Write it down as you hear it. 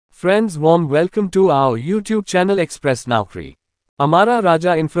Friends, warm welcome to our YouTube channel Express Naukri. AMARA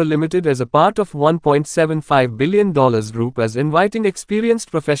RAJA Infra Ltd is a part of $1.75 billion group as inviting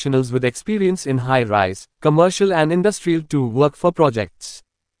experienced professionals with experience in high-rise, commercial and industrial to work for projects.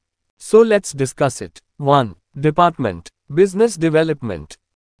 So let's discuss it. 1. Department: Business Development.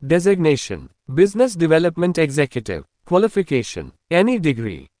 Designation: Business Development Executive. Qualification: any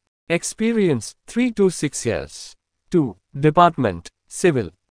degree. Experience: 3 to 6 years. 2. Department: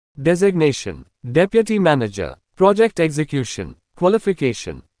 Civil. Designation: Deputy Manager, Project Execution.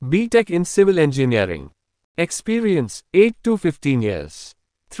 Qualification: B.Tech in Civil Engineering. Experience: 8 to 15 years.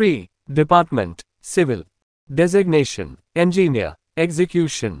 3. Department: Civil. Designation: Engineer,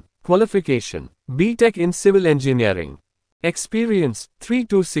 Execution. Qualification: B.Tech in Civil Engineering. Experience: 3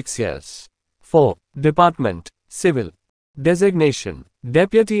 to 6 years. 4. Department: Civil. Designation: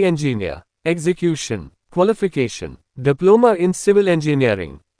 Deputy Engineer, Execution. Qualification: Diploma in Civil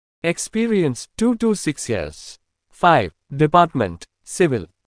Engineering. Experience: 2 to 6 years. 5. Department: Civil.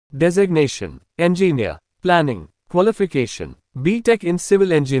 Designation: Engineer, Planning. Qualification: B.Tech in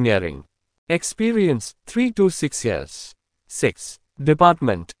Civil Engineering. Experience: 3 to 6 years. 6.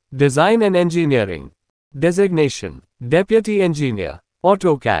 Department: Design and Engineering. Designation: Deputy Engineer,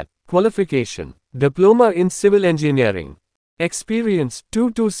 AutoCAD. Qualification: Diploma in Civil Engineering. Experience: 2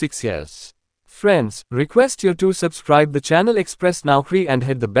 to 6 years. Friends, request you to subscribe the channel Express Naukri and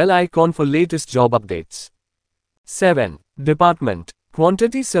hit the bell icon for latest job updates. 7. Department: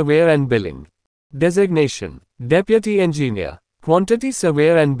 Quantity Surveyor and Billing. Designation: Deputy Engineer, Quantity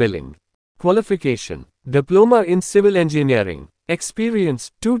Surveyor and Billing. Qualification: Diploma in Civil Engineering.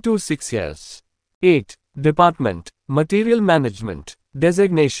 Experience: 2 to 6 years. 8. Department: Material Management.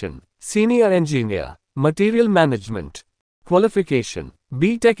 Designation: Senior Engineer, Material Management. Qualification: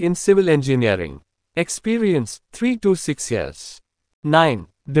 B.Tech in Civil Engineering. Experience: 3 to 6 years. 9.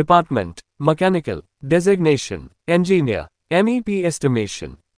 Department: Mechanical. Designation: Engineer, MEP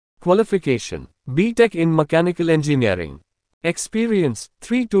Estimation. Qualification: B.Tech in Mechanical Engineering. Experience: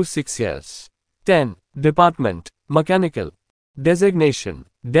 3 to 6 years. 10. Department: Mechanical. Designation: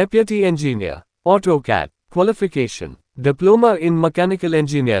 Deputy Engineer, AutoCAD. Qualification: Diploma in Mechanical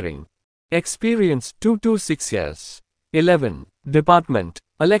Engineering. Experience: 2 to 6 years. 11. Department: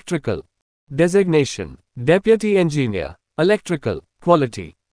 Electrical. Designation: Deputy Engineer, Electrical.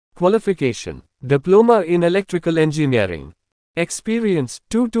 Quality. Qualification: Diploma in Electrical Engineering. Experience: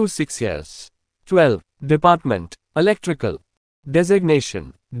 2 to 6 years. 12. Department: Electrical.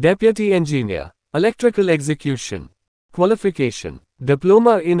 Designation: Deputy Engineer, Electrical Execution. Qualification: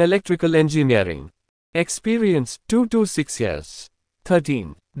 Diploma in Electrical Engineering. Experience: 2 to 6 years.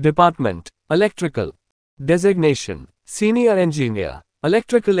 13. Department: Electrical. Designation: Senior Engineer,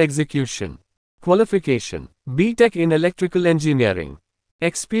 Electrical Execution. Qualification: B.Tech in Electrical Engineering.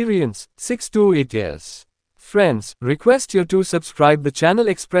 Experience: 6 to 8 years. Friends, request you to subscribe the channel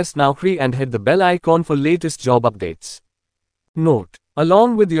Express Naukri and hit the bell icon for latest job updates. Note: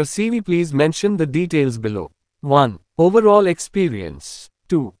 along with your CV please mention the details below. 1. Overall experience.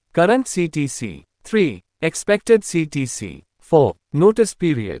 2. Current CTC. 3. Expected CTC. 4. Notice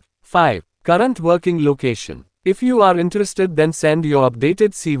period. 5. Current working location. If you are interested, then send your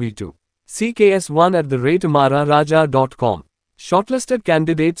updated CV to cks1@amararaja.com. Shortlisted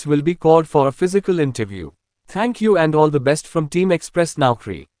candidates will be called for a physical interview. Thank you and all the best from Team Express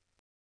Naukri.